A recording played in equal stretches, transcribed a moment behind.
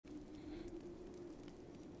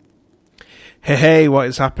Hey, what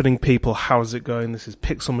is happening, people? How's it going? This is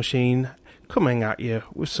Pixel Machine coming at you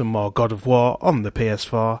with some more God of War on the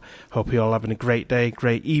PS4. Hope you're all having a great day,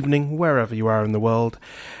 great evening, wherever you are in the world.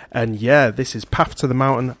 And yeah, this is Path to the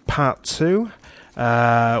Mountain Part 2.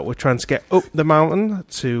 We're trying to get up the mountain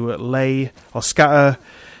to lay or scatter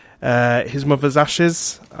his mother's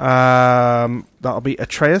ashes. That'll be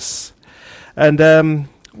Atreus. And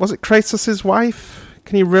was it Kratos' wife?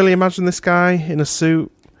 Can you really imagine this guy in a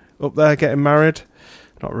suit up there getting married?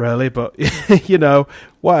 Not really, but you know,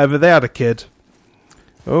 whatever. They had a kid.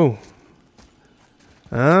 Oh.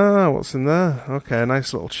 Ah, what's in there? Okay, a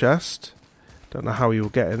nice little chest. Don't know how you will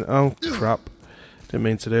get in. Oh, crap. Didn't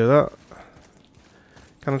mean to do that.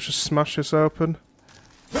 Can I just smash this open?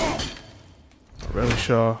 Not really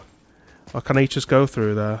sure. Or can he just go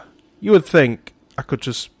through there? You would think I could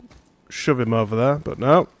just shove him over there, but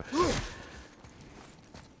no.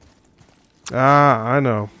 Ah, I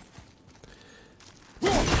know.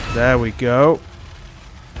 There we go.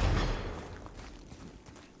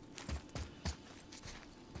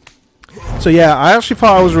 So yeah, I actually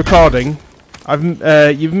thought I was recording.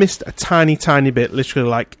 You've missed a tiny bit, literally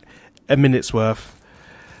like a minute's worth.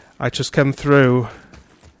 I just came through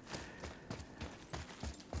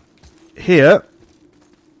here.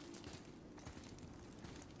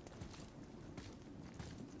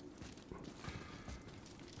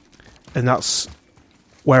 And that's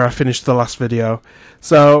where I finished the last video.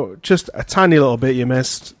 So, just a tiny little bit you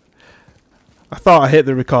missed. I thought I hit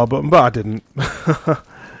the record button, but I didn't. Let's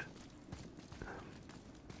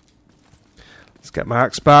get my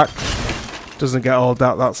axe back. Doesn't get all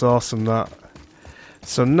that, that's awesome, that.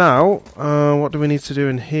 So now, what do we need to do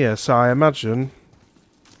in here? So I imagine...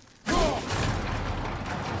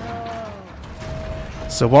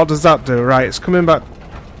 So what does that do? Right, it's coming back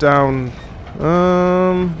down...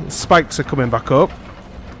 spikes are coming back up.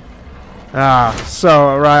 Ah,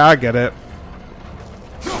 so, right, I get it.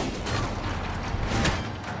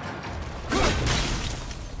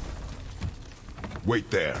 Wait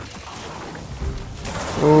there.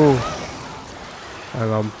 Oh. Hang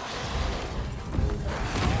on.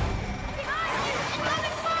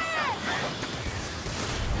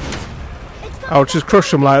 I'll just crush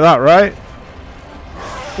them like that, right?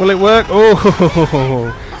 Will it work?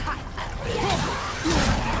 Oh.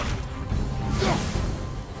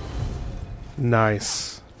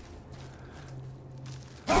 Nice.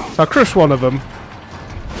 So I crushed one of them.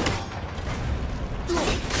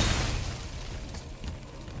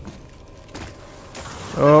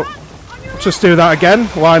 Oh, just do that again.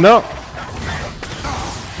 Why not?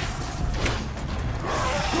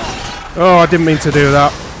 Oh, I didn't mean to do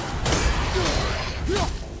that.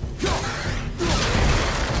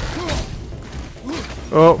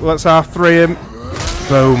 Oh, let's R3 him.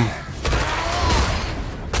 Boom.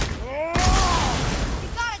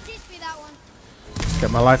 Get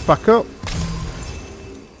my life back up.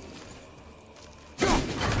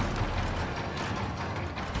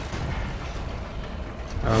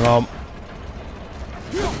 Hang on.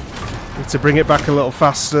 Need to bring it back a little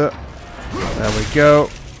faster. There we go.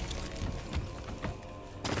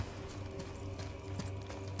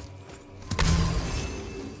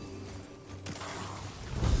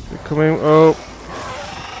 They're coming. Oh.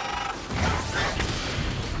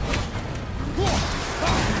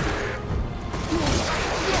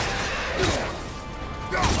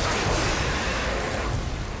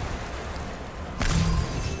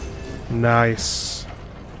 Nice.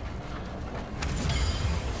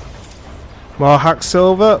 More hack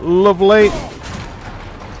silver, lovely.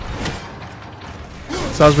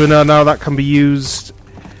 So as we know now, that can be used.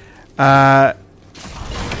 Oh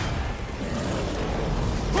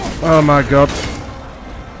my god.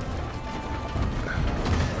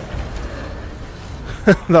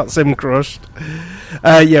 That's him crushed.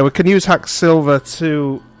 Yeah, we can use hack silver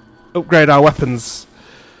to upgrade our weapons.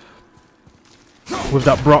 With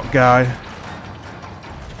that Brock guy.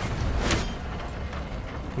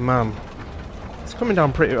 Man. It's coming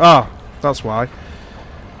down pretty... Oh, that's why.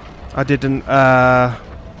 I didn't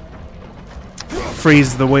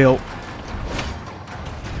freeze the wheel.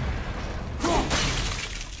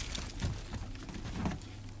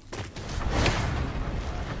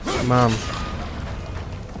 Man.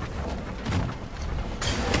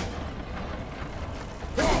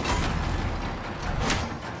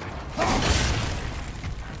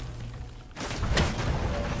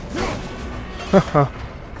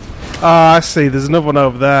 Ah, I see. There's another one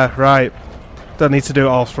over there. Right. Don't need to do it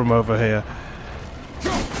all from over here.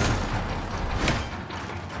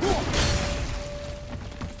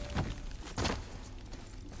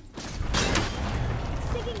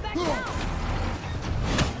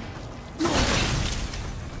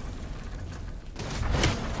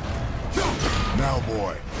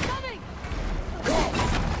 boy.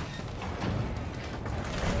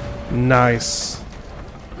 Nice.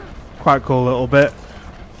 Quite cool little bit.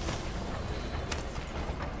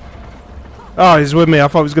 Oh, he's with me. I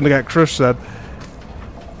thought he was going to get crushed then.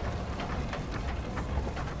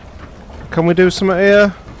 Can we do something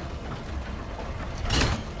here?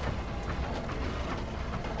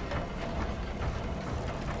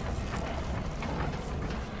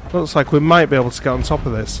 Looks like we might be able to get on top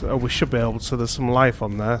of this. Oh, we should be able to. There's some life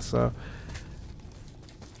on there, so...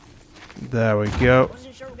 There we go.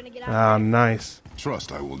 Ah, nice.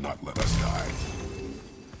 Trust I will not let us die.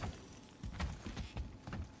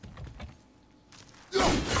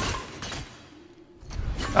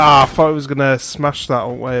 Ah, I thought I was going to smash that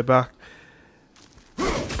on the way back. I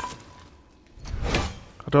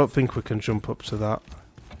don't think we can jump up to that.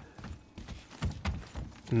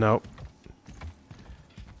 Nope.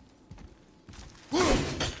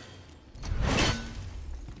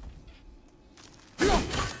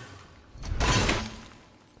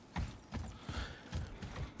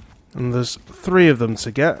 And there's 3 of them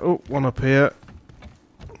to get. Oh, one up here.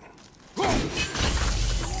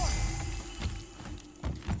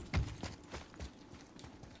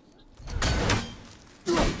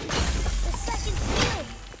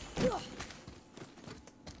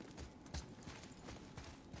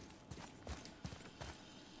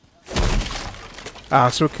 Ah,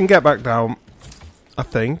 so we can get back down, I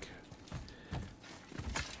think.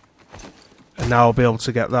 And now I'll be able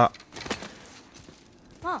to get that.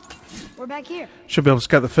 Oh, we're back here. Should be able to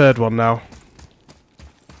get the 3rd one now.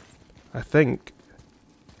 I think.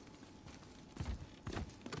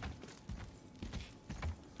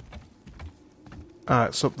 Ah,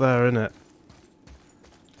 it's up there, isn't it?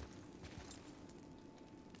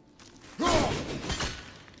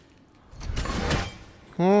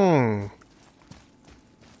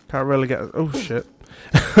 Can't really get a... Oh, shit.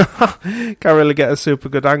 Can't really get a super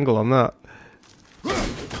good angle on that.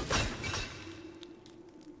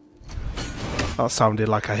 That sounded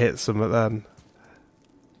like I hit something then.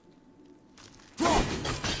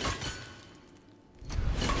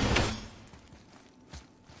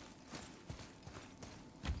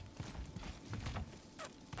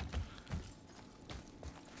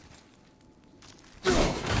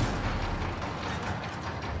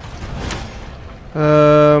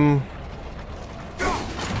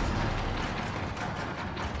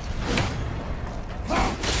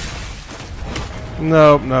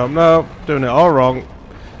 Nope, nope, nope. Doing it all wrong.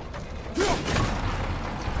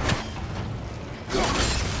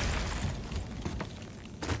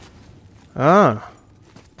 Ah.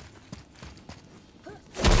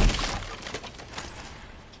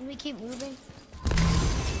 Can we keep moving?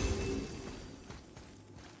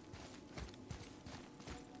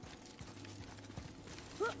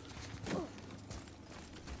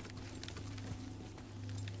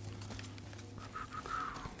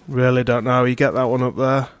 Really don't know how you get that one up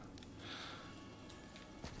there.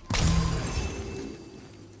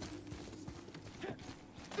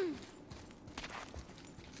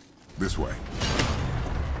 This way.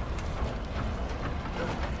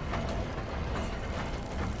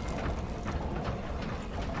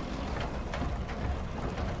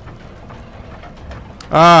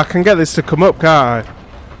 Ah, I can get this to come up, can't I?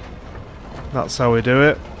 That's how we do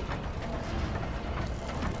it.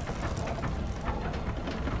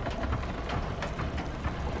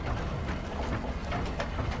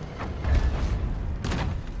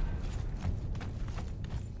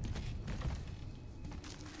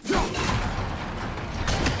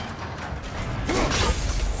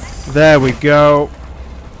 There we go.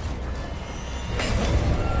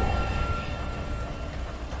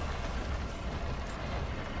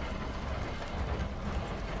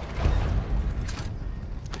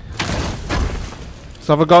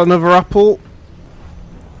 So have I got another apple?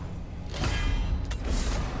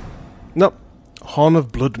 Nope. Horn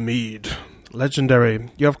of Blood Mead. Legendary.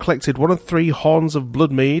 You have collected 1 of 3 Horns of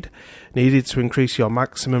Blood Mead needed to increase your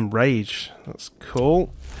maximum rage. That's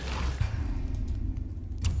cool.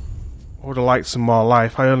 I would have liked some more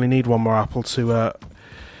life. I only need 1 more apple to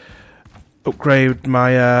upgrade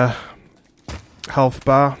my health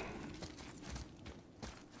bar.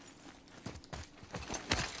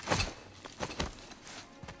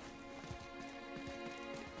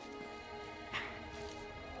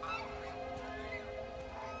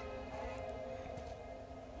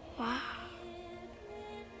 Wow.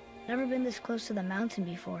 Never been this close to the mountain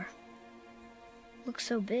before. Looks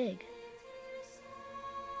so big.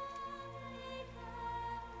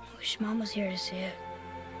 Wish Mom was here to see it.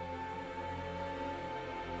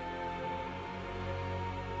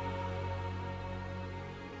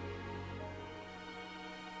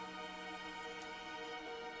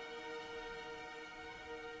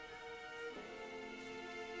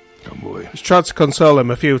 boy. He's tried to console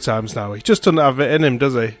him a few times now. He just doesn't have it in him,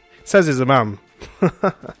 does he? Says he's a man.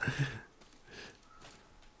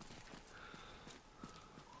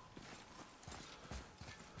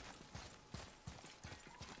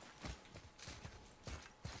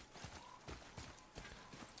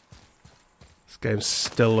 This game's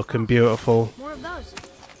still looking beautiful. More of those.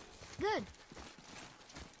 Good.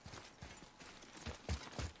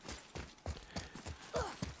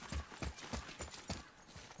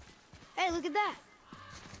 Hey, look at that.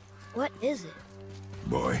 What is it?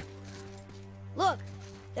 Boy, Look,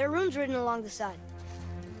 there are runes written along the side.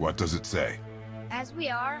 what does it say? As we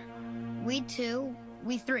are, we two,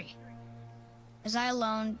 we three. As I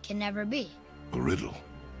alone can never be. A riddle.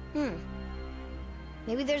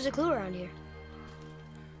 Maybe there's a clue around here.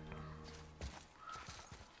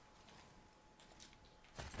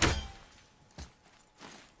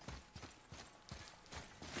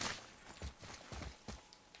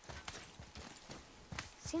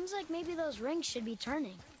 Seems like maybe those rings should be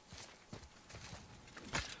turning.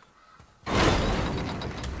 The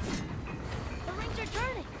rings are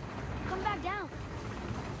turning. Come back down.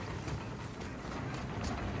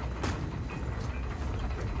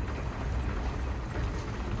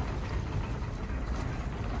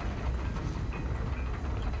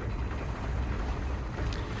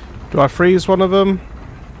 Do I freeze one of them?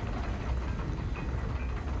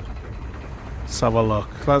 Let's have a look.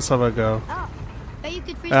 Let's have a go. Oh, bet you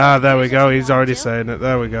could freeze Ah, those there we rings go. if you He's already wanted to. saying it.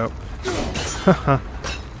 There we go.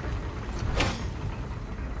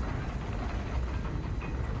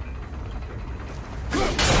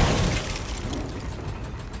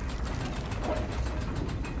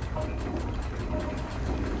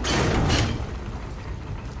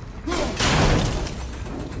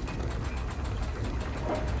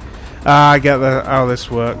 Ah, I get how this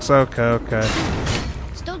works. Okay, okay.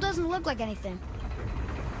 Still doesn't look like anything.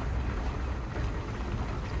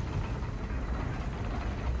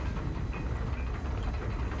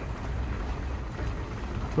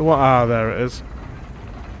 So what? Ah, there it is.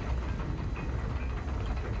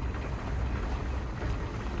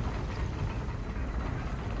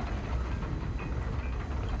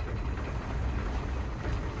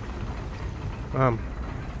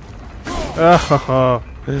 Oh.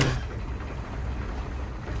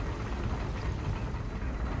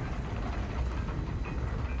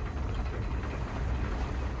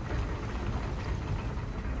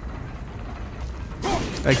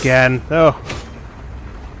 Again. Oh.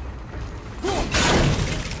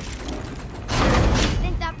 I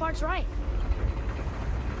think that part's right.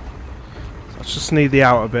 I just need the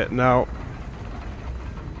outer bit now.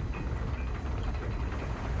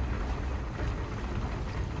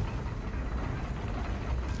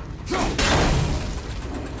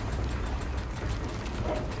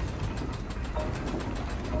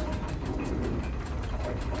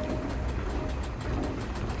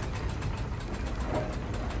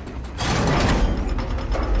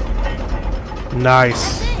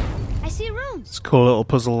 Nice. That's it. I see runes. It's a cool little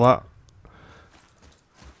puzzle, that.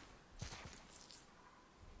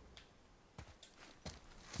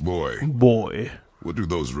 Boy, Boy. what do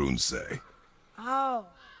those runes say? Oh,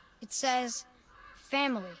 it says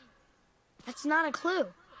family. That's not a clue.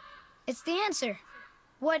 It's the answer.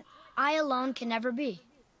 What I alone can never be.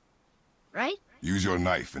 Right? Use your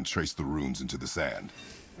knife and trace the runes into the sand.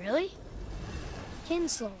 Really?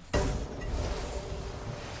 Kinslow.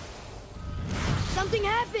 Something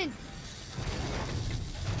happened!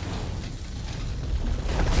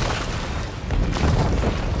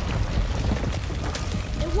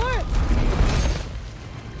 It worked!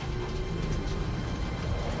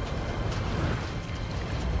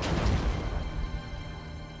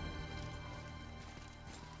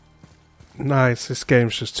 Nice. This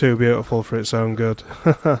game's just too beautiful for its own good.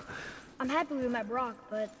 I'm happy we met Brock,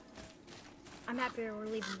 but I'm happier we're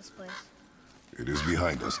leaving this place. It is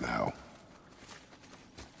behind us now.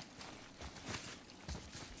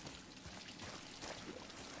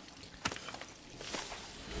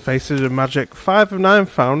 Faces of Magic. 5 of 9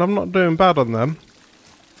 found. I'm not doing bad on them.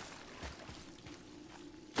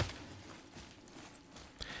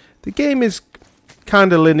 The game is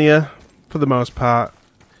kind of linear for the most part.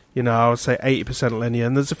 You know, I would say 80% linear,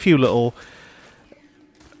 and there's a few little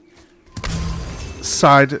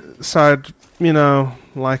side, you know,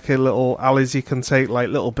 like a little alleys you can take, like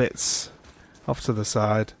little bits off to the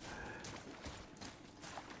side.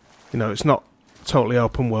 You know, it's not totally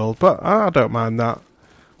open world, but I don't mind that.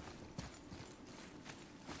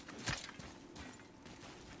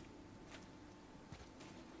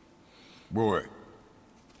 Boy,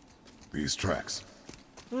 these tracks.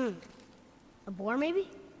 A boar, maybe?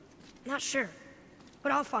 Not sure,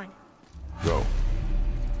 but I'll find it. Go.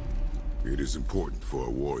 It is important for a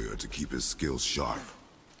warrior to keep his skills sharp.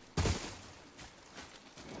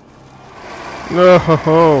 No, ho,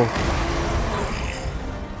 ho.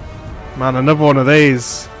 Man, another one of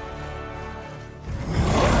these.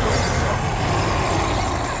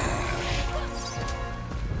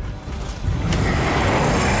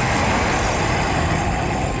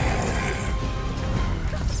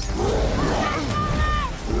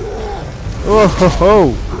 Oh, ho,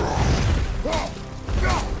 ho.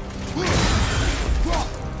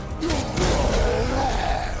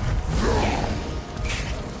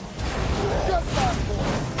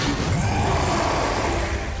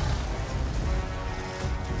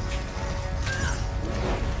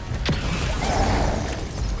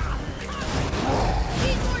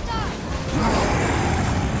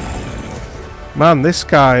 Man, this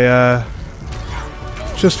guy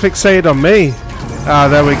just fixated on me. Ah,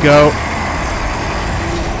 there we go.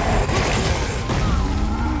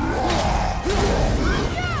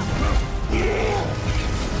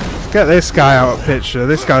 Get this guy out of picture.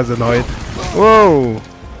 This guy's annoyed. Whoa.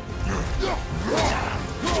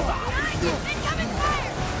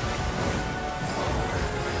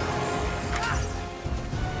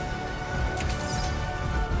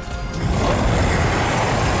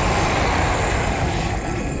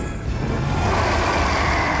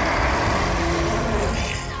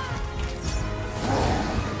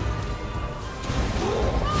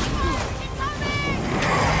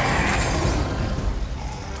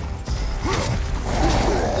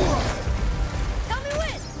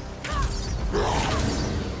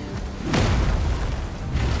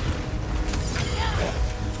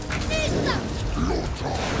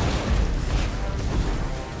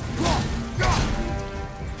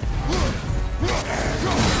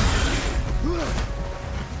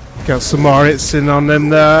 Got some more hits in on them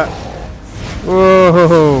there.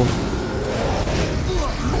 Whoa.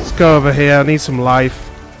 Let's go over here. I need some life.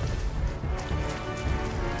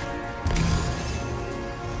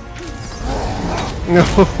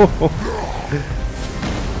 No.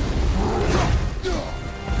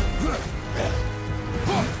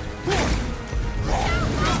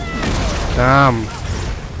 Damn.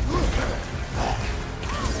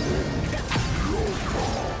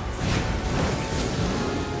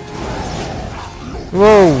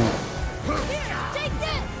 Whoa.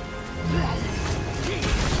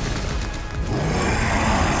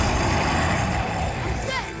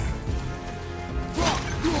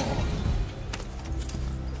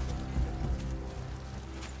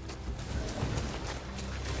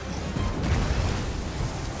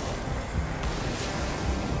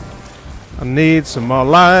 I need some more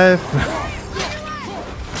life.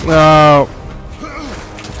 No.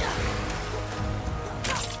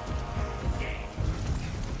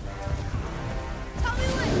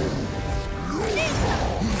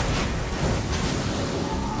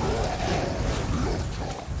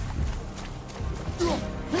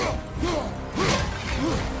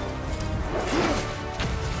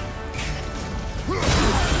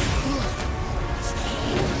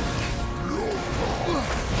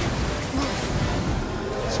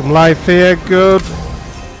 Some life here, good.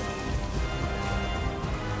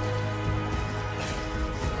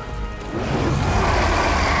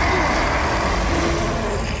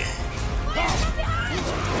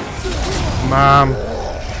 Mom.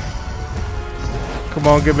 Come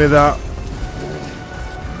on, give me that.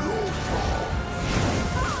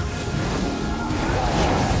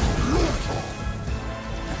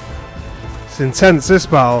 It's intense, this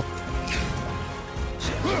battle.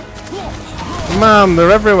 Man, they're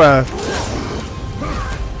everywhere.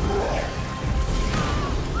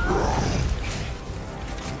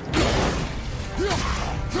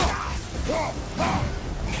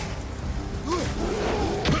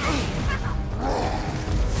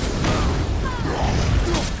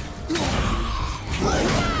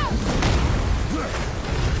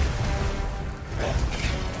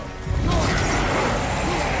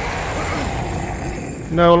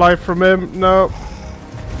 No life from him, no.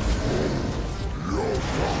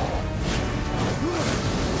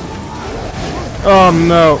 Oh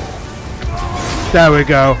no. There we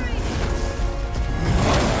go.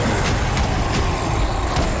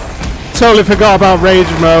 Totally forgot about rage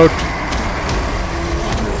mode.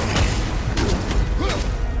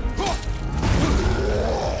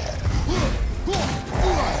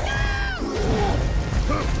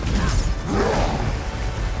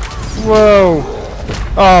 Whoa.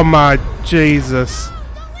 Oh my Jesus.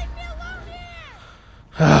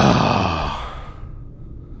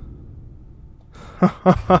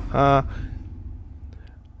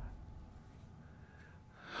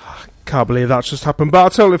 Can't believe that just happened, but I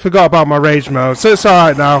totally forgot about my rage mode, so it's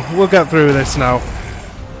alright now. We'll get through this now.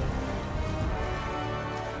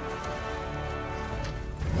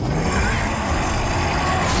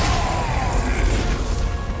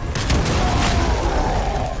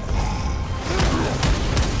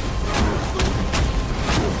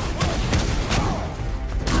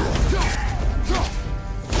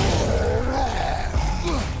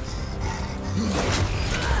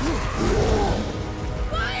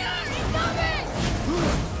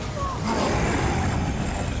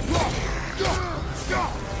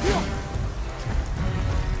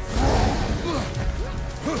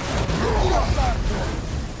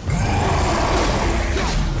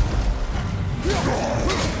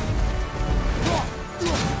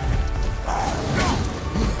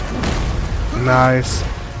 Nice.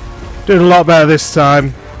 Doing a lot better this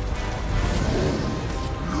time.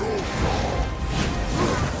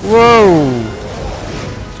 Whoa!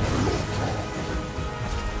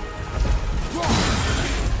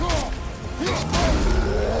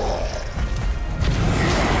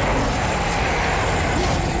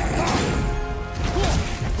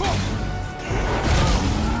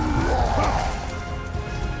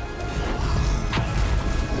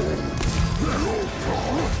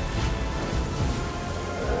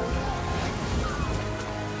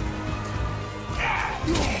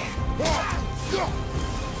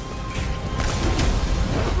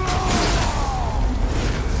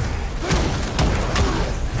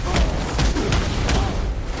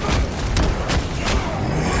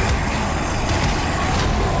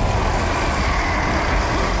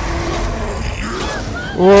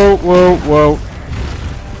 Whoa, whoa, whoa.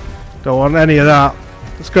 Don't want any of that.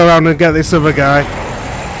 Let's go around and get this other guy.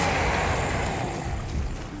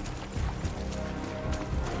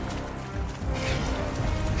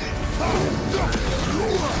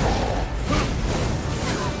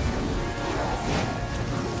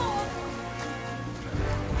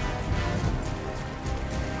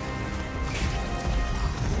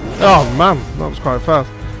 Oh man, that was quite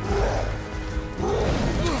fast.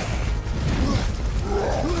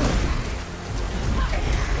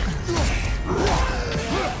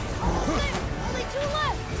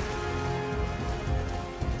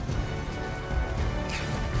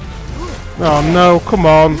 Oh no, come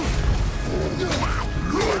on.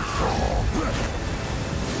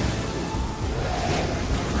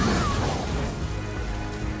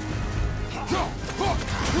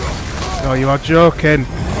 Oh, you are joking.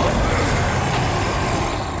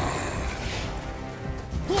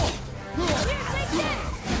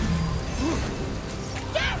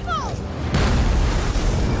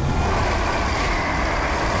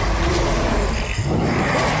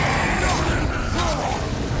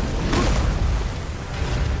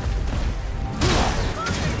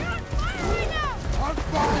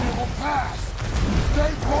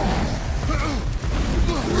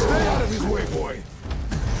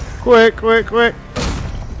 Quick, quick, quick.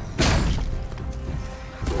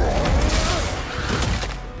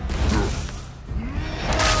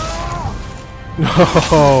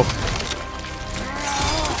 No.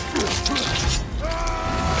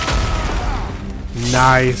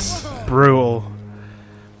 Nice. Brutal.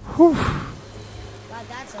 Whew.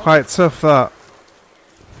 Quite tough, that.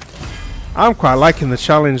 I'm quite liking the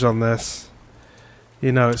challenge on this.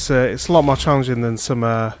 You know, it's a lot more challenging than some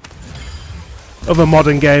other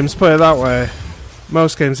modern games, put it that way.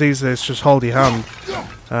 Most games these days just hold your hand.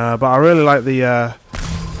 But I really like the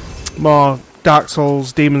more Dark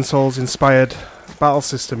Souls, Demon Souls inspired battle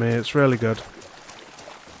system here. It's really good.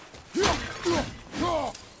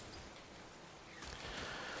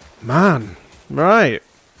 Man, right.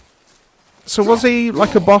 So was he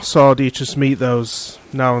like a boss, or do you just meet those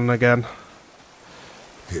now and again?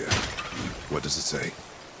 Here. What does it say?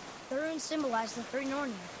 The runes symbolize the three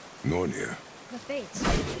Nornir. Nornir. The Fates.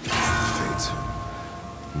 Fates.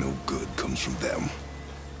 No good comes from them.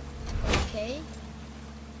 Okay.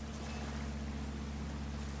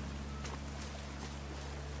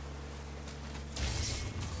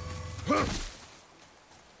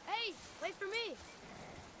 Hey, wait for me.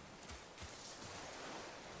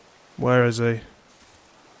 Where is he?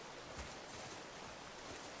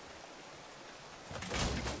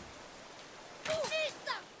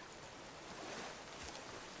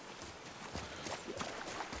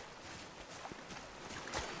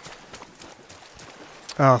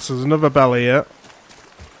 Ah, so there's another belly here.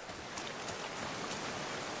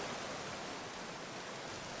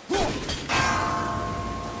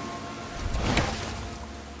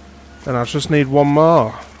 And I just need one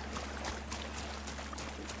more.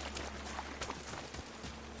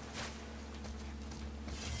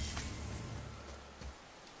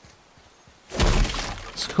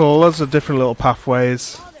 cool. Loads of different little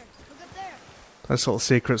pathways. Father, look up there. Nice little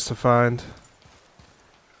secrets to find.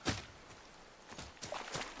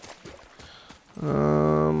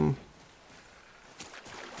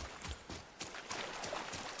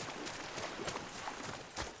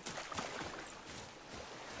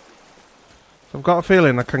 I've got a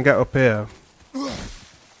feeling I can get up here.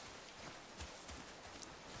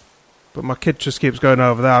 But my kid just keeps going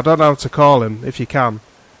over there. I don't know how to call him, if you can.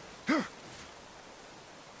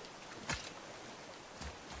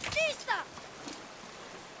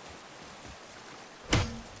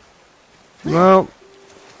 No.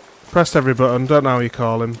 Pressed every button. Don't know how you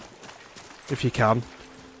call him. If you can.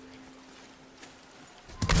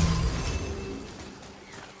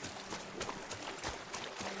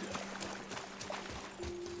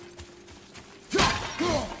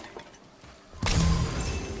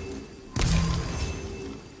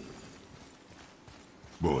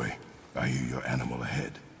 Boy, I hear your animal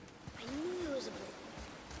ahead. I knew it was a boy.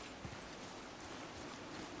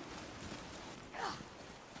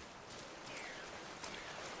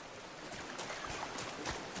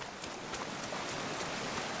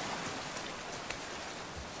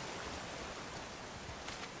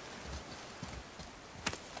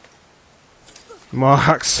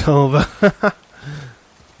 Mark Silver.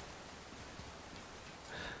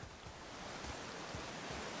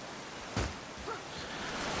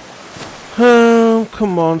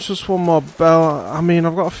 Come on, just one more bell. I mean,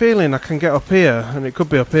 I've got a feeling I can get up here, and it could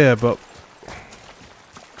be up here, but...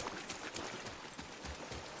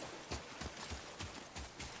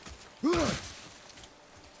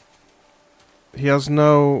 He has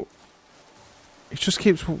no... He just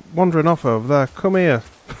keeps wandering off over there. Come here.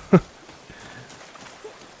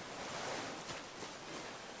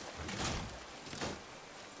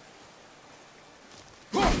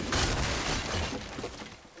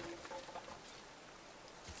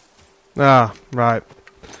 Ah, right.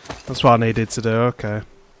 That's what I needed to do, okay.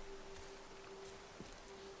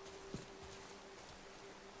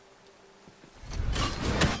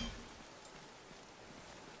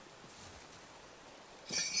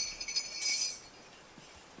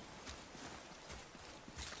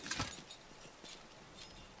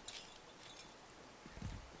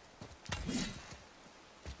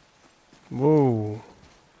 Whoa.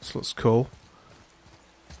 This looks cool.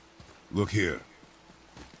 Look here.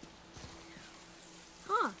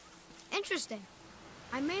 Interesting.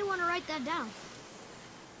 I may want to write that down.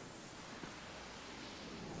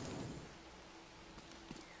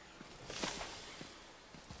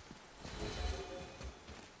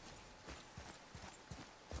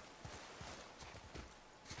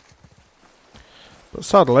 But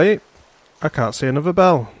sadly, I can't see another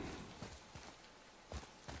bell.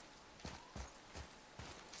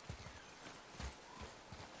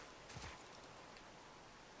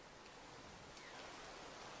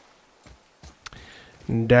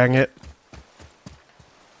 Dang it.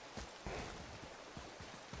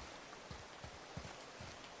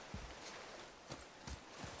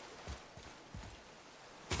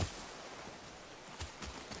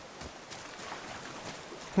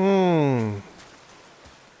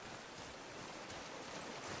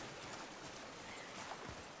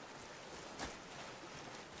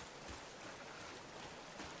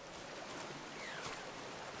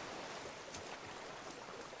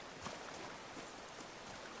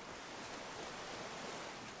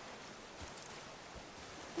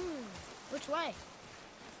 Which way?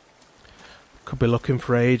 Could be looking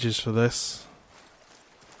for ages for this.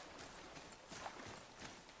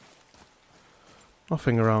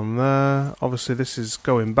 Nothing around there. Obviously this is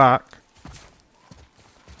going back.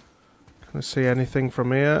 Can I see anything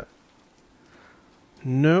from here?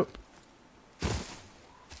 Nope.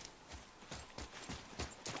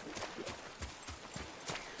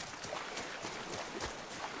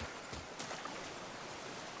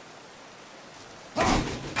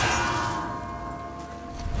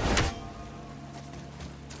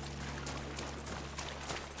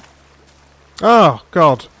 Oh,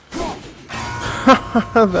 God.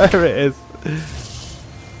 There it is.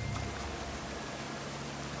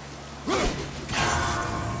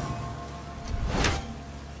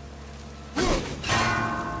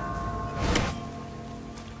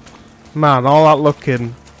 Man, all that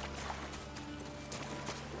looking.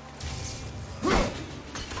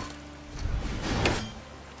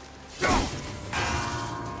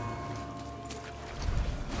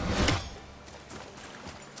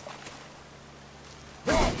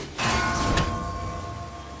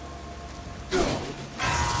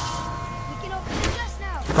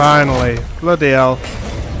 Finally. Bloody hell.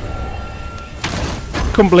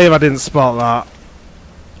 Couldn't believe I didn't spot that.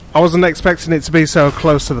 I wasn't expecting it to be so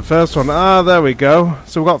close to the first one. Ah, there we go.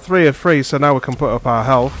 So we've got 3 of 3, so now we can put up our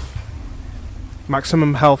health.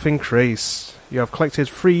 Maximum health increase. You have collected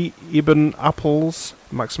 3 Eben apples.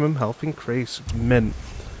 Maximum health increase. Mint.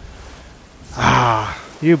 Ah,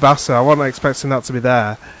 you bastard. I wasn't expecting that to be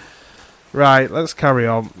there. Right, let's carry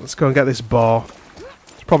on. Let's go and get this boar.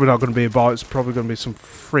 It's probably not going to be a boar. It's probably going to be some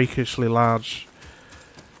freakishly large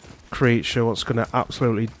creature what's going to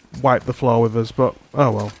absolutely wipe the floor with us, but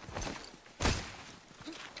oh well.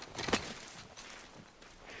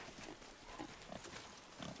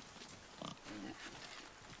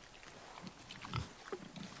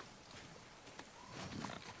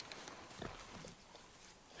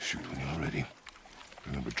 Shoot when you're ready.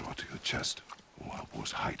 Remember, draw to your chest. A wild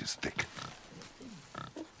boar's hide is thick.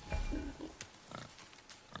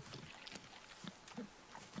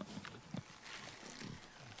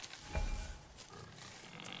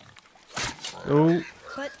 Oh,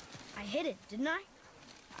 But I hit it, didn't I?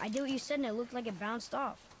 I did what you said and it looked like it bounced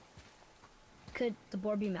off. Could the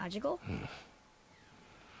boar be magical?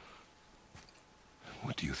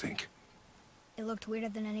 What do you think? It looked weirder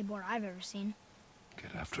than any boar I've ever seen.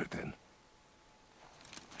 Get after it then.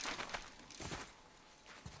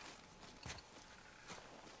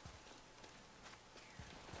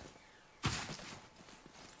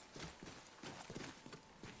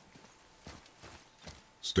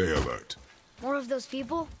 Stay alert. More of those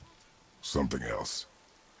people? Something else.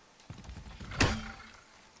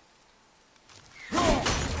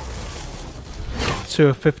 2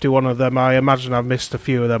 of 51 of them. I imagine I've missed a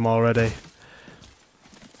few of them already.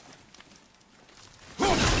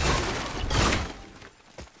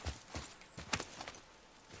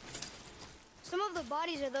 Some of the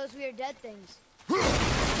bodies are those weird dead things.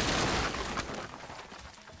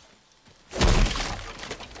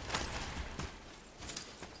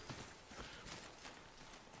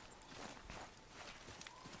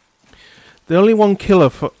 The only one killer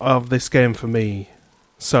of this game for me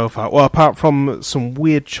so far, well, apart from some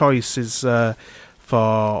weird choices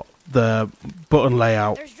for the button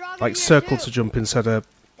layout, like circle to jump instead of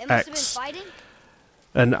X,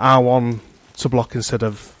 and R1 to block instead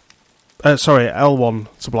of sorry, L1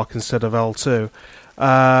 to block instead of L2.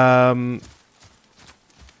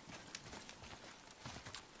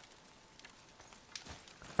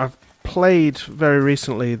 I've played very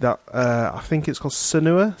recently that I think it's called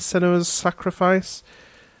Senua's Sacrifice.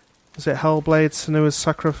 Is it Hellblade, Senua's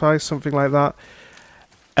Sacrifice, something like that?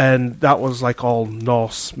 And that was like all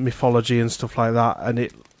Norse mythology and stuff like that, and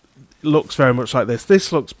it looks very much like this.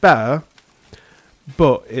 This looks better,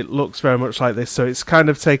 but it looks very much like this, so it's kind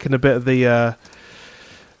of taken a bit of the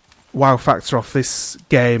wow factor off this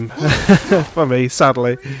game for me,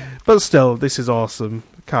 sadly. But still, this is awesome.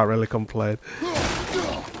 Can't really complain.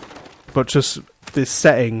 But just this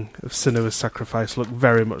setting of Senua's Sacrifice looked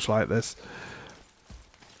very much like this.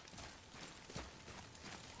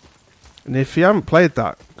 And if you haven't played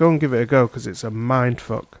that, go and give it a go, because it's a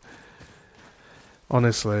mindfuck.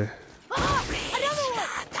 Honestly.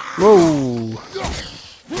 Whoa!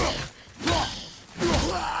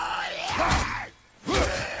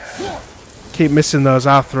 Keep missing those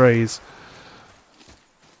R3s.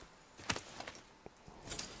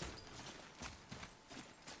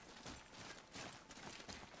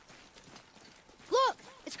 Look!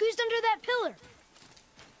 It's squeezed under that pillar!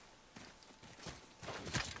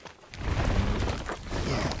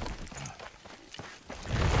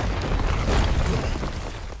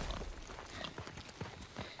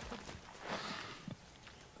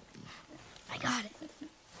 I got it.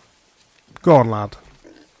 Go on, lad.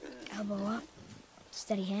 Elbow up,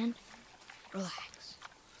 steady hand, relax.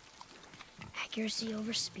 Accuracy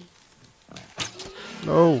over speed.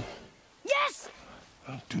 Oh. Yes!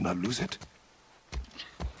 Do not lose it.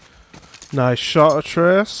 Nice shot,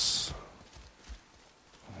 Atreus.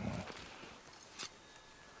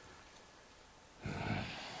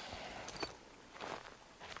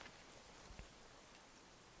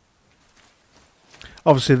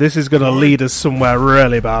 Obviously, this is going to lead us somewhere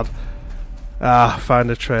really bad. Ah, find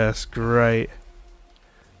Atreus. Great.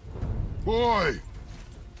 Boy!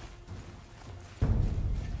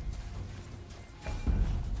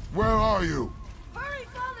 Where are you? Hurry,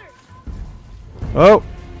 Father! Oh,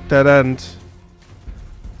 dead end.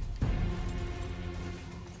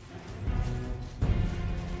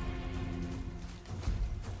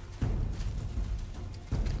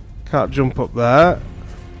 Can't jump up there.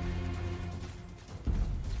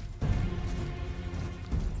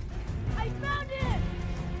 I found it!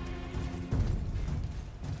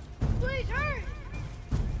 Please hurry!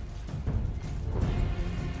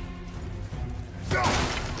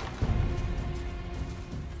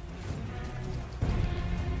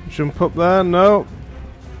 Jump up there? No.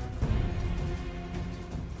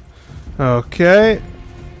 Okay.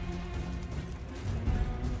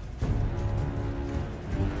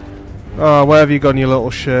 Oh, where have you gone, you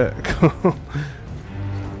little shit?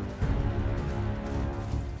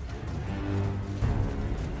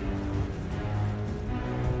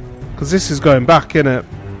 Because this is going back, innit?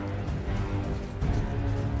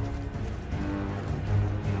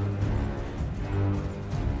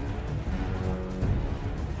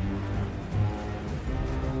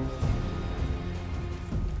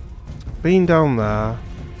 Been down there.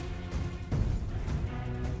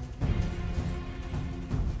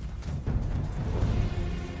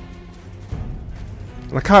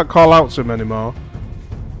 I can't call out to him anymore.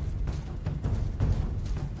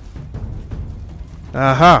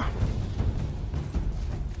 Aha!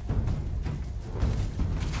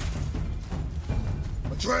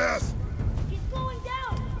 Atreus! He's slowing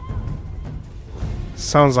down!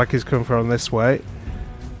 Sounds like he's come from this way.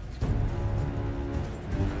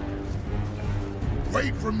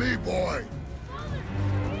 Wait for me, boy!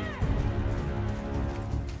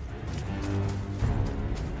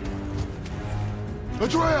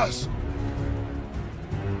 Atreus!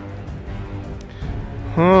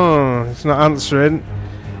 It's not answering.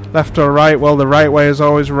 Left or right? Well, the right way is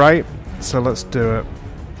always right. So let's do it.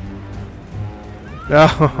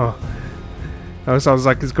 Oh, that sounds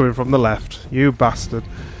like he's coming from the left. You bastard.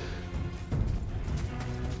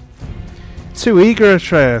 Too eager,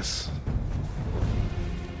 Atreus.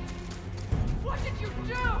 What did you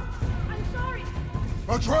do? I'm sorry.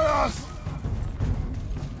 Atreus!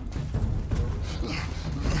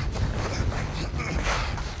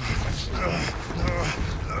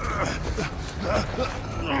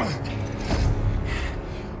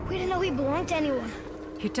 We didn't know he belonged to anyone.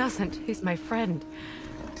 He doesn't. He's my friend.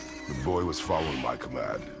 The boy was following my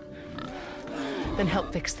command. Then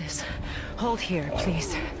help fix this. Hold here,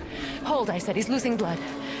 please. Hold, I said. He's losing blood.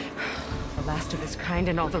 The last of his kind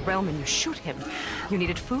in all the realm, and you shoot him. You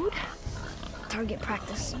needed food? Target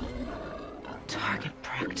practice. Target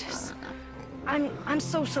practice. I'm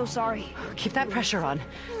so sorry. Keep that pressure on.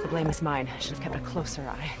 The blame is mine. I should have kept a closer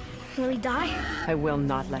eye. Will he die? I will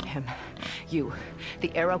not let him. You.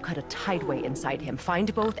 The arrow cut a tideway inside him.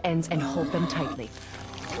 Find both ends and hold them tightly.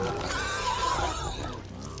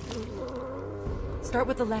 Start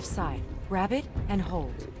with the left side. Grab it and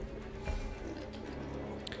hold.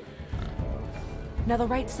 Now the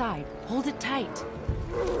right side. Hold it tight.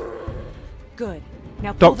 Good.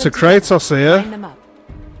 Now pull Dr. them together. Kratos here. Line them up.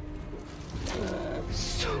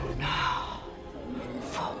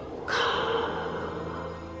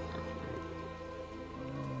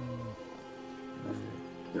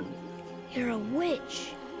 You're a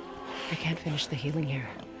witch. I can't finish the healing here.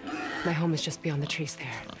 My home is just beyond the trees there.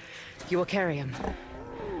 You will carry him.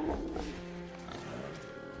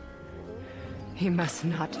 He must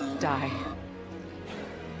not die.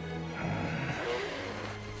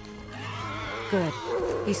 Good.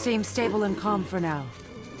 He seems stable and calm for now.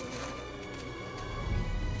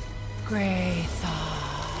 Kratos.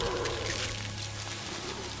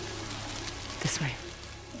 This way.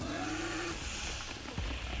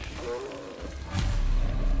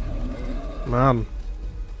 Man.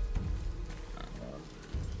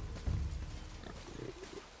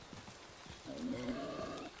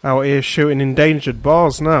 Out here shooting endangered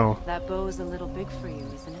boars now. That bow's a little big for you,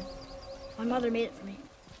 isn't it? My mother made it for me.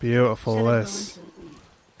 Beautiful Said I'd this. go into it.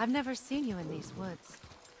 I've never seen you in these woods.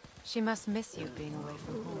 She must miss you being away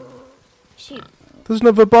from home. There's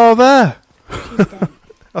another boar there. She's dead.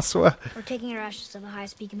 I swear. We're taking her ashes to the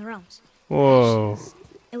highest peak in the realms. Whoa.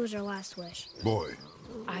 It was her last wish. Boy,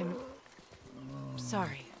 I'm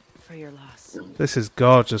sorry for your loss. This is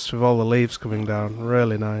gorgeous with all the leaves coming down.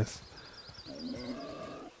 Really nice.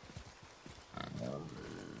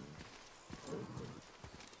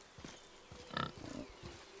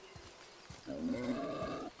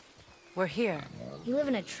 We're here. You live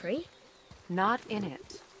in a tree? Not in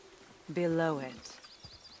it. Below it.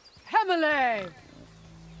 Hemele!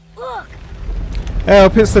 Look! Hey,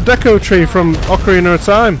 hope it's the deco tree from Ocarina of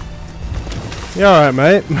Time. You alright,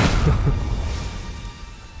 mate?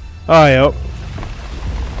 Aye, up.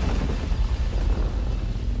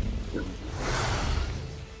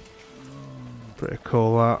 Pretty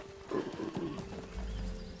cool, that.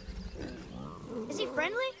 Is he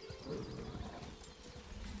friendly?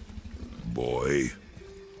 boy.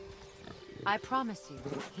 I promise you,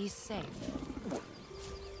 he's safe.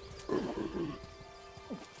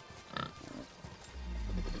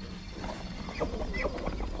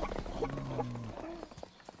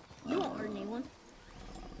 You won't hurt anyone.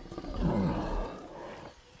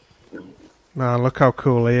 Man, look how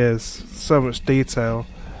cool he is. So much detail.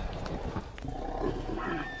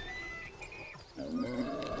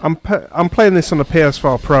 I'm playing this on a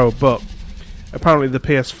PS4 Pro, but apparently the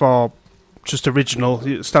PS4, just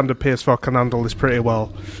original, standard PS4 can handle this pretty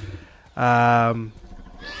well.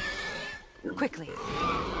 Quickly.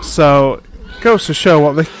 So, goes to show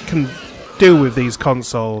what they can do with these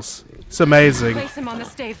consoles. It's amazing. Place him on the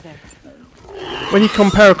stave there. When you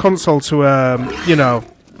compare a console to, you know,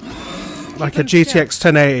 like a GTX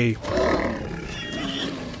 1080,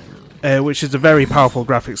 which is a very powerful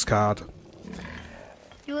graphics card,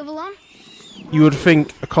 You live alone? you would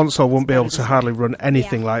think a console wouldn't be able to hardly run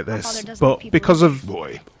anything like this. But because of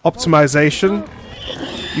optimization,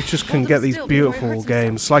 you just can get these beautiful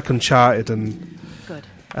games like Uncharted and Good.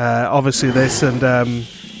 obviously this and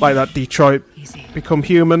like that Detroit Easy. Become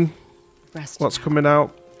Human. Rest. What's coming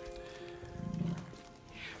out?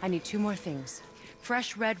 I need 2 more things.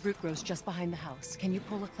 Fresh red root grows just behind the house. Can you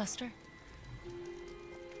pull a cluster?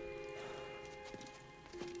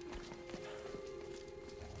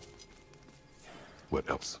 What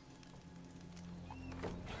else?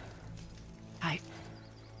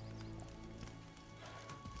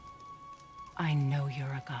 I know you're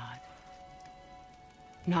a god.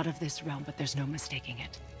 Not of this realm, but there's no mistaking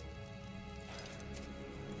it.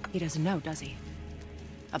 He doesn't know, does he?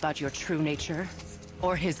 About your true nature?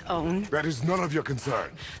 Or his own? That is none of your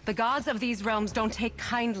concern. The gods of these realms don't take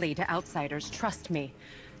kindly to outsiders, trust me.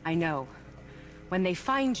 I know. When they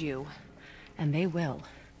find you, and they will,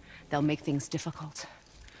 they'll make things difficult.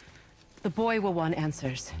 The boy will want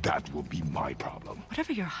answers. That will be my problem.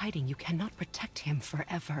 Whatever you're hiding, you cannot protect him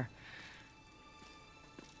forever.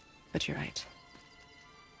 But you're right.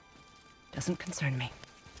 Doesn't concern me.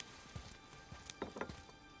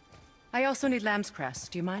 I also need lamb's cress.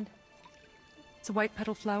 Do you mind? It's a white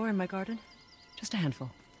petal flower in my garden. Just a handful.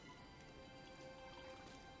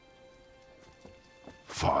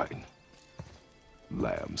 Fine.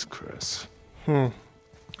 Lamb's cress. Come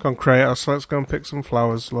on, Kratos, let's go and pick some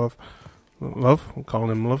flowers, love. Love? I'm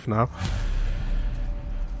calling him love now.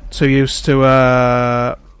 Too used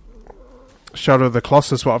to Shadow of the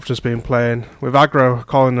Colossus, what I've just been playing. With aggro,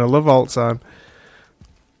 calling her love all the time.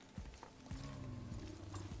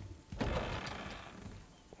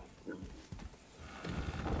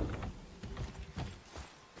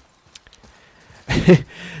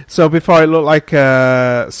 So before it looked like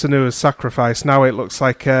Senua's sacrifice, now it looks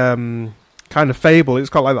like kind of Fable. It's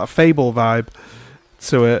got like that Fable vibe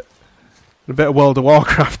to it. A bit of World of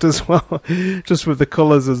Warcraft as well, just with the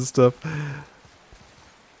colours and stuff.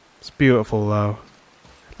 It's beautiful though.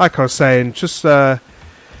 Like I was saying, just with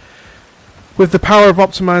the power of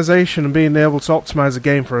optimization and being able to optimize a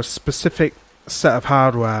game for a specific set of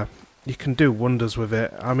hardware, you can do wonders with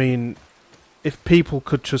it. I mean, if people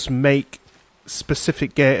could just make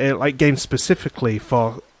specific games specifically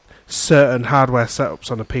for certain hardware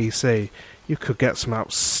setups on a PC, you could get some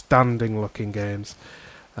outstanding looking games.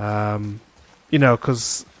 You know,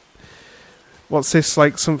 because what's this,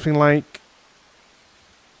 like something like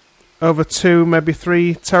over 2, maybe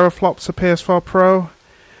 3 teraflops a PS4 Pro,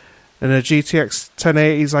 and a GTX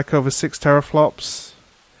 1080 is like over 6 teraflops.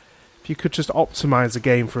 If you could just optimize a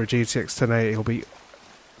game for a GTX 1080, it'll be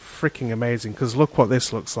freaking amazing. Because look what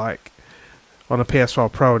this looks like on a PS4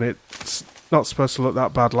 Pro, and it's not supposed to look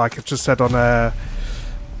that bad, like I've just said on a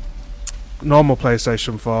normal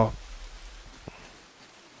PlayStation 4.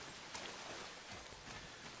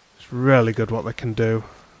 It's really good what they can do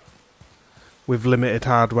with limited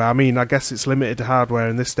hardware. I mean, I guess it's limited hardware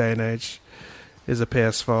in this day and age, is a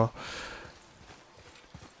PS4.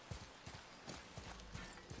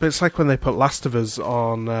 But it's like when they put Last of Us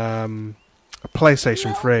on a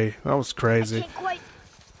PlayStation 3. That was crazy. I can't quite.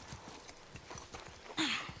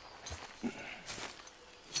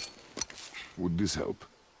 Would this help?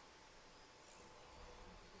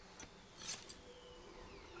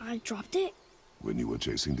 I dropped it? When you were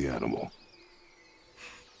chasing the animal.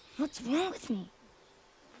 What's wrong with me?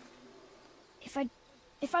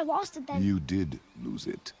 If I lost it, then... You did lose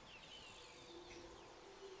it.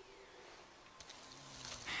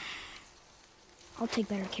 I'll take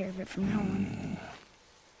better care of it from now on.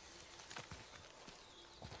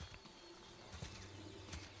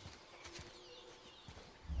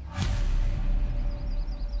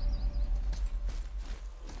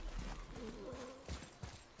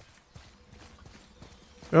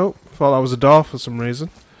 Oh, thought that was a door for some reason.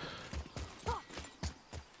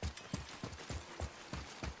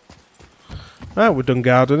 Right, we're done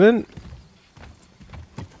gardening.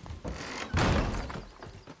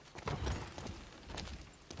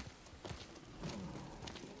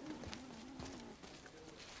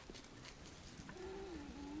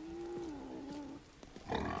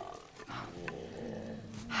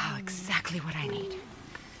 exactly what I need.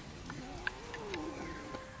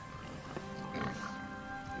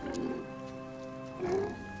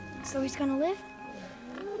 So he's gonna live?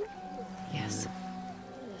 Yes.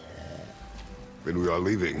 Then we are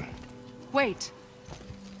leaving. Wait.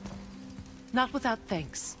 Not without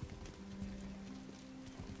thanks.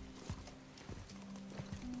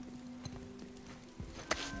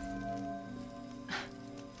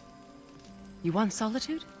 You want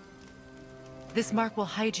solitude? This mark will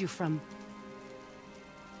hide you from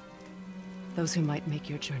those who might make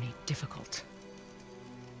your journey difficult.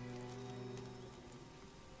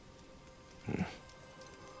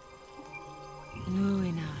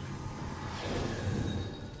 Luina.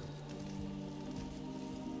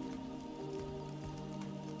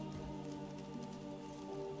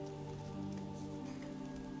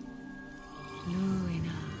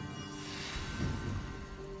 Luina.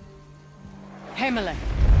 Himalay.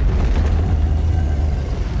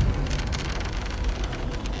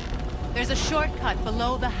 There's a shortcut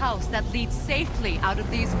below the house that leads safely out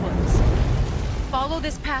of these woods. Follow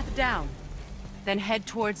this path down, then head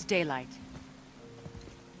towards daylight.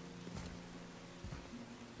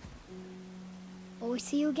 Will we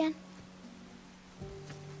see you again?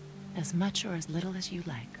 As much or as little as you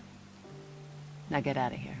like. Now get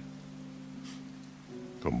out of here.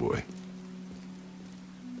 Come, boy.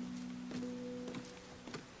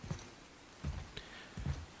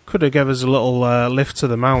 Could have given us a little lift to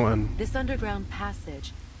the mountain. This underground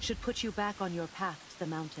passage should put you back on your path to the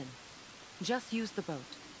mountain. Just use the boat.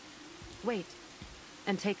 Wait,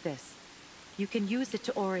 and take this. You can use it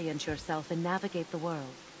to orient yourself and navigate the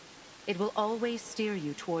world. It will always steer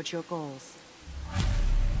you towards your goals.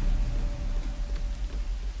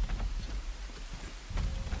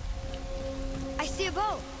 I see a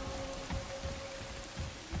boat.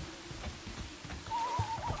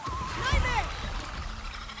 Nightmare!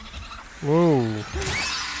 Whoa.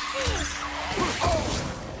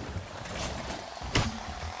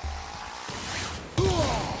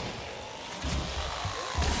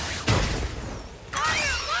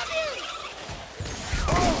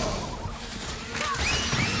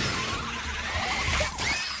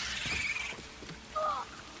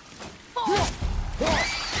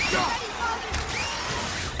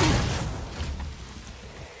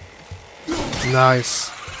 Nice.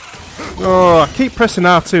 Oh, I keep pressing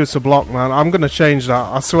R2 to block, man. I'm gonna change that,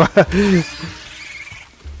 I swear.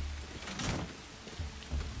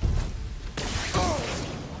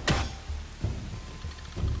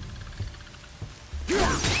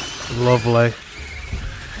 Lovely.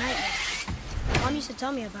 Nightmares. Mom used to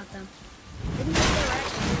tell me about them. Didn't think they were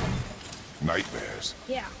actually real. Nightmares.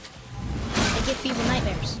 Yeah. They give people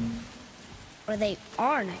nightmares. Or they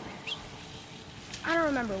are nightmares. I don't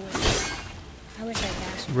remember which. I wish I'd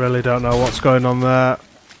asked. Really don't know what's going on there.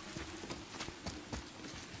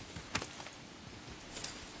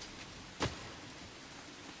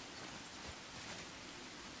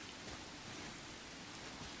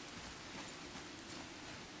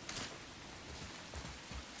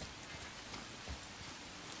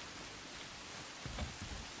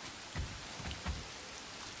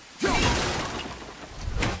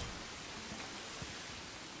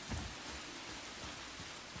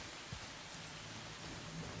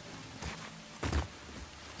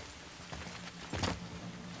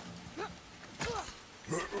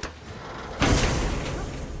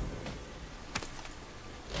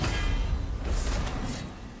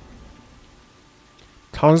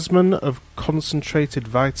 Talisman of Concentrated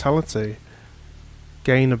Vitality.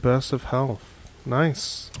 Gain a burst of health.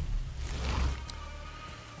 Nice.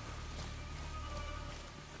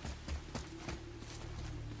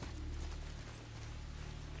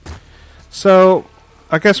 So,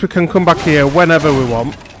 I guess we can come back here whenever we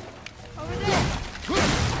want. Over there!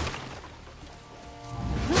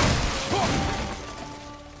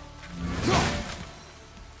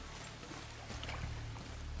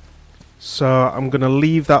 So I'm going to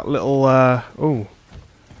leave that little... oh.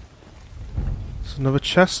 There's another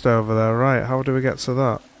chest over there. Right, how do we get to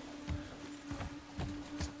that?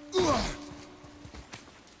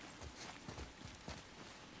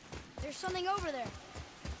 There's something over there.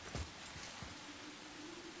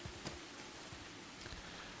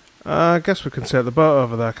 I guess we can take the boat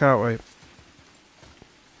over there, can't we?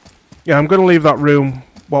 Yeah, I'm going to leave that room,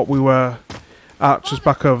 what we were at, just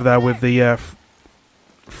back over there with the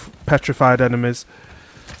petrified enemies.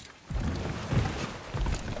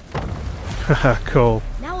 Cool.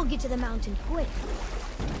 Now we'll get to the mountain quick.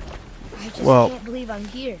 I just can't believe I'm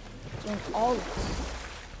here, doing all this.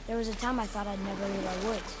 There was a time I thought I'd never leave our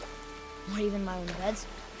woods, or even my own beds.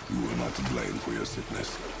 You were not to blame for your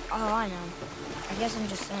sickness. Oh, I know. I guess I'm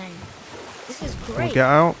just saying. This is Can we great. get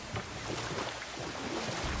out?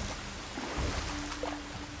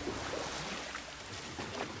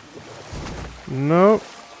 Nope.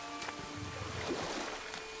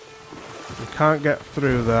 We can't get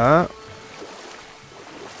through that.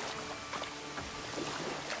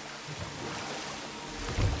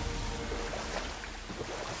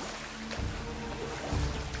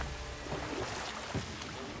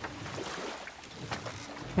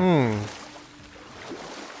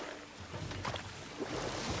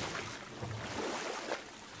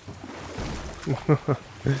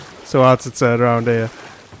 So hard to turn around here.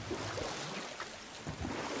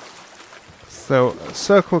 So,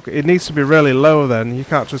 circle, it needs to be really low then. You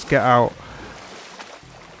can't just get out.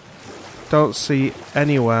 Don't see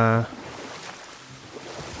anywhere.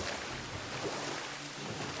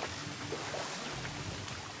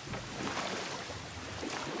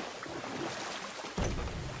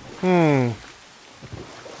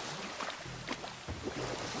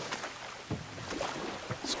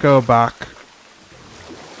 Let's go back.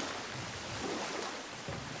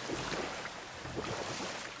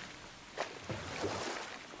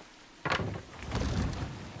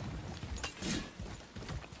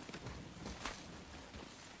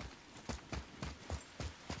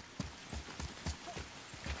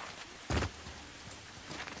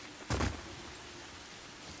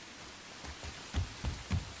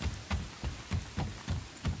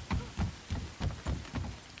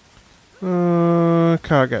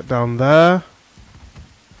 Can't get down there.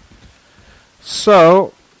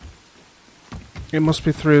 So, it must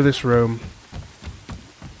be through this room.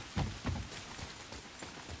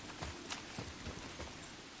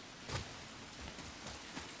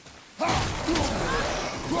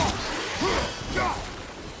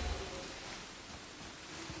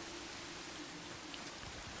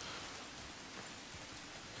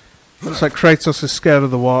 Looks like Kratos is scared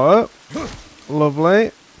of the water.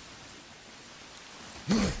 Lovely.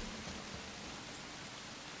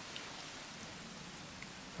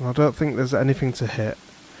 I don't think there's anything to hit.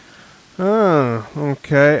 Ah,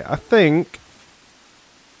 okay. I think...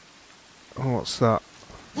 Oh, what's that?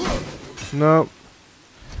 No.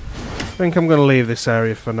 I think I'm going to leave this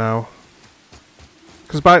area for now.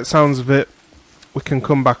 Because by the sounds of it, we can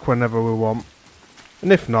come back whenever we want.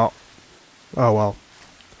 And if not, oh well.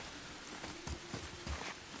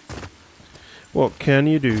 What can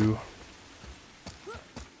you do?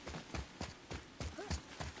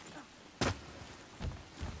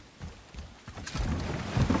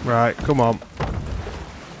 Right, come on.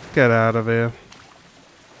 Get out of here.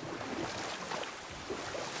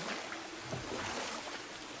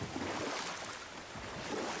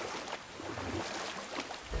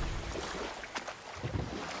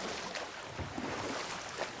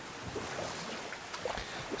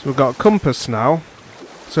 So we've got a compass now.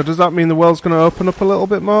 So does that mean the world's going to open up a little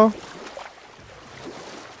bit more?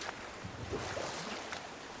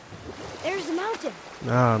 There's the mountain. Ah,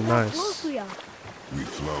 How nice. close we are. We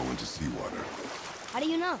flow into seawater. How do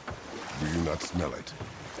you know? Do you not smell it?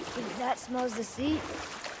 If that smells the sea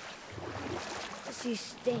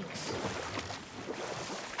stinks.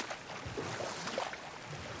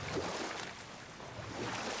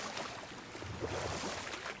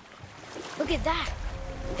 Look at that.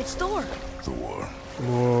 It's Thor. Thor, god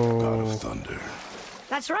Whoa. of thunder.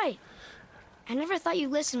 That's right. I never thought you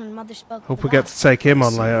listened when Mother spoke. Hope of we the get to take him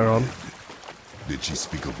on later on. Did she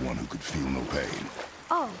speak of one who could feel no pain?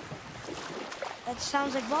 Oh, that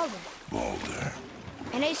sounds like Baldur, Baldur.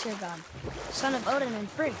 an Aesir god, son of Odin and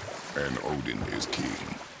Frigg. And Odin is king.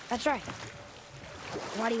 That's right.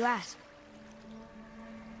 Why do you ask?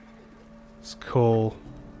 It's cool.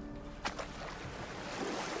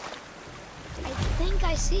 I think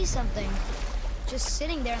I see something. Just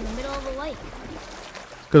sitting there in the middle of the lake.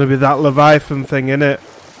 It's gonna be that Leviathan thing, innit?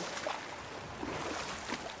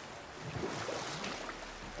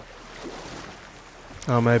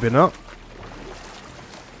 Oh, maybe not.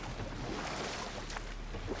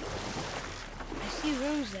 I see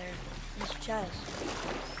runes there in this chest.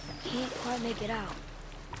 Can't quite make it out.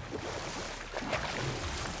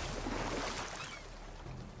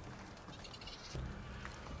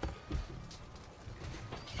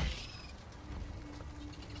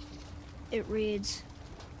 It reads,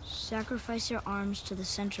 sacrifice your arms to the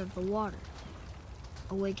center of the water.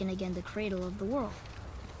 Awaken again the cradle of the world.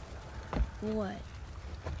 What?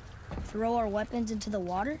 Throw our weapons into the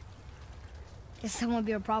water? Guess that won't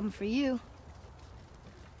be a problem for you.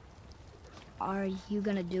 Are you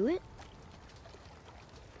gonna do it?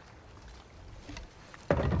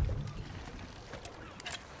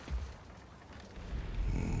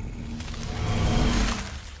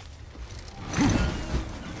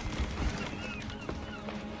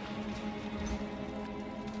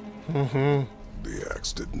 The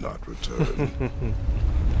axe did not return.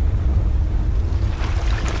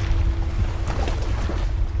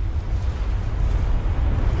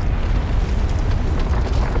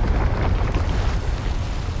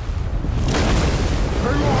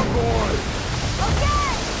 Hang on, boy!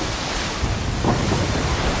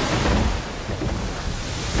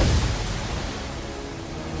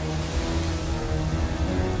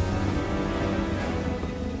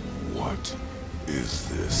 What is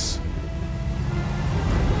this?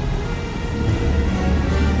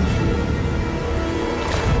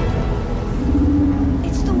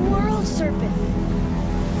 It's the world serpent.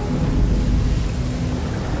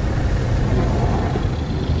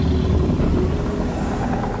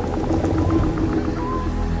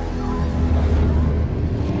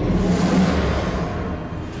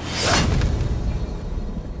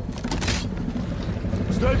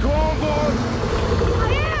 Stay calm, boy!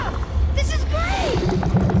 I am! This is great!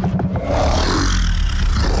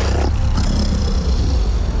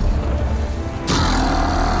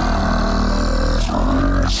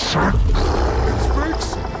 It speaks?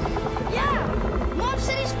 Yeah! Mom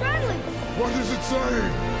said he's friendly. What is it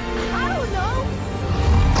saying? I don't know.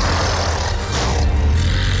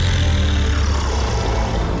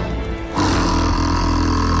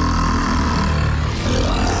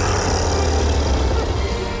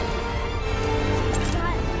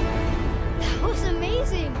 That was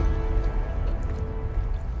amazing.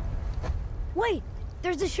 Wait,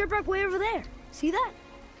 there's the shipwreck way over there. See that?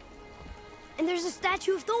 And there's a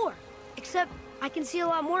statue of Thor. Except I can see a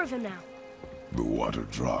lot more of him now. The water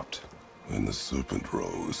dropped, and the serpent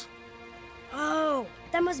rose. Oh,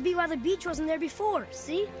 that must be why the beach wasn't there before,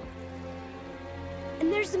 see?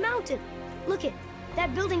 And there's the mountain. Look it,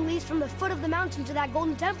 that building leads from the foot of the mountain to that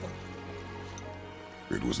golden temple.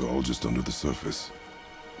 It was all just under the surface.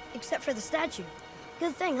 Except for the statue.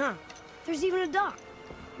 Good thing, huh? There's even a dock.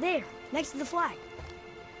 There, next to the flag.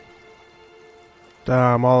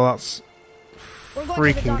 Damn, all that's We're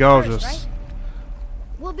going to the freaking dock gorgeous. first, right?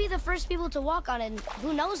 We'll be the first people to walk on it in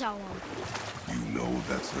who knows how long. You know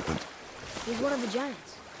that serpent? He's one of the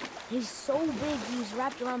giants. He's so big he's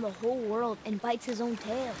wrapped around the whole world and bites his own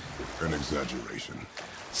tail. An exaggeration.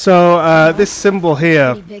 So, this symbol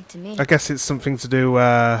here, Pretty big to me. I guess it's something to do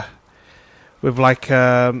with, like,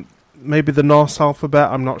 maybe the Norse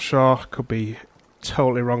alphabet. I'm not sure. Could be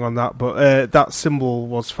totally wrong on that. But that symbol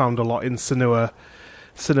was found a lot in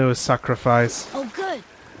Senua's sacrifice. Oh, good.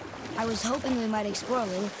 I was hoping we might explore a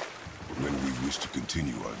little. When we wish to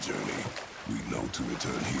continue our journey, we know to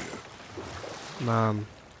return here. Man.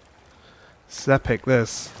 It's epic,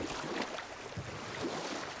 this.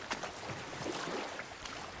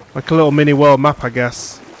 Like a little mini world map, I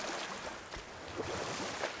guess.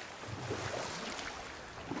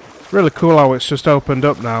 Really cool how it's just opened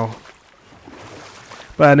up now.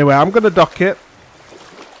 But anyway, I'm going to dock it.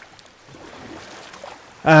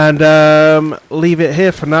 And leave it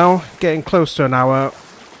here for now. Getting close to an hour.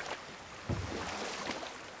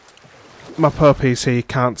 My poor PC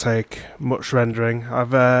can't take much rendering.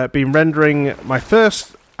 I've been rendering my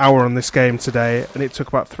first hour on this game today, and it took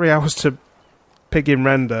about 3 hours to pig in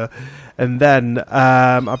render. And then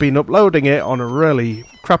I've been uploading it on a really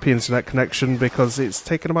crappy internet connection because it's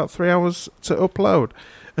taken about 3 hours to upload.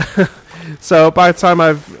 So by the time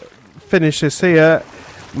I've finished this here,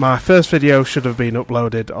 my first video should have been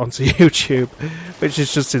uploaded onto YouTube, which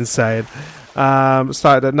is just insane.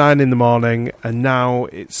 Started at 9 in the morning, and now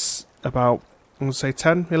it's about, I'm going to say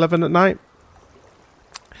 10, 11 at night.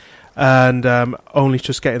 And only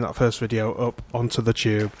just getting that first video up onto the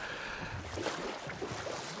tube.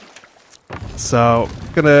 So,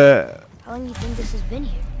 gonna... How long do you think this has been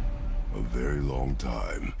here? A very long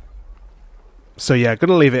time. So yeah,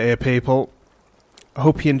 gonna leave it here, people. I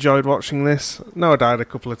hope you enjoyed watching this. No, I died a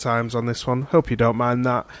couple of times on this one. Hope you don't mind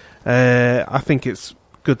that. I think it's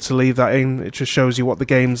good to leave that in. It just shows you what the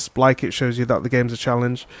game's like. It shows you that the game's a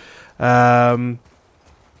challenge. And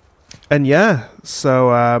yeah,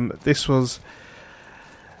 so this was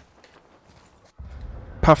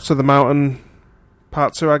Path to the Mountain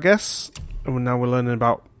Part 2, I guess. And now we're learning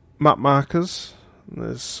about map markers.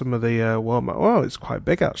 There's some of the world map. Oh, it's quite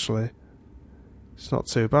big, actually. It's not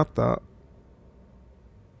too bad, that.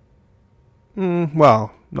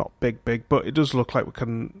 Well, not big, but it does look like we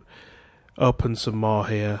can open some more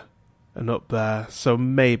here and up there. So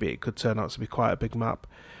maybe it could turn out to be quite a big map,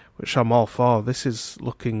 which I'm all for. This is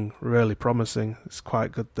looking really promising. It's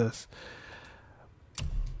quite good, this.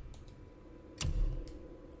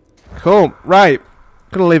 Cool. Right.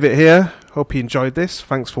 Gonna leave it here. Hope you enjoyed this.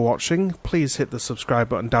 Thanks for watching. Please hit the subscribe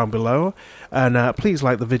button down below. And please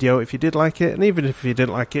like the video if you did like it. And even if you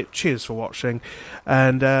didn't like it, cheers for watching.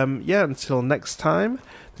 And yeah, until next time,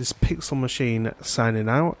 this Pixel Machine signing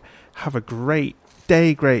out. Have a great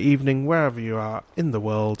day, great evening, wherever you are in the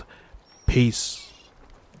world. Peace.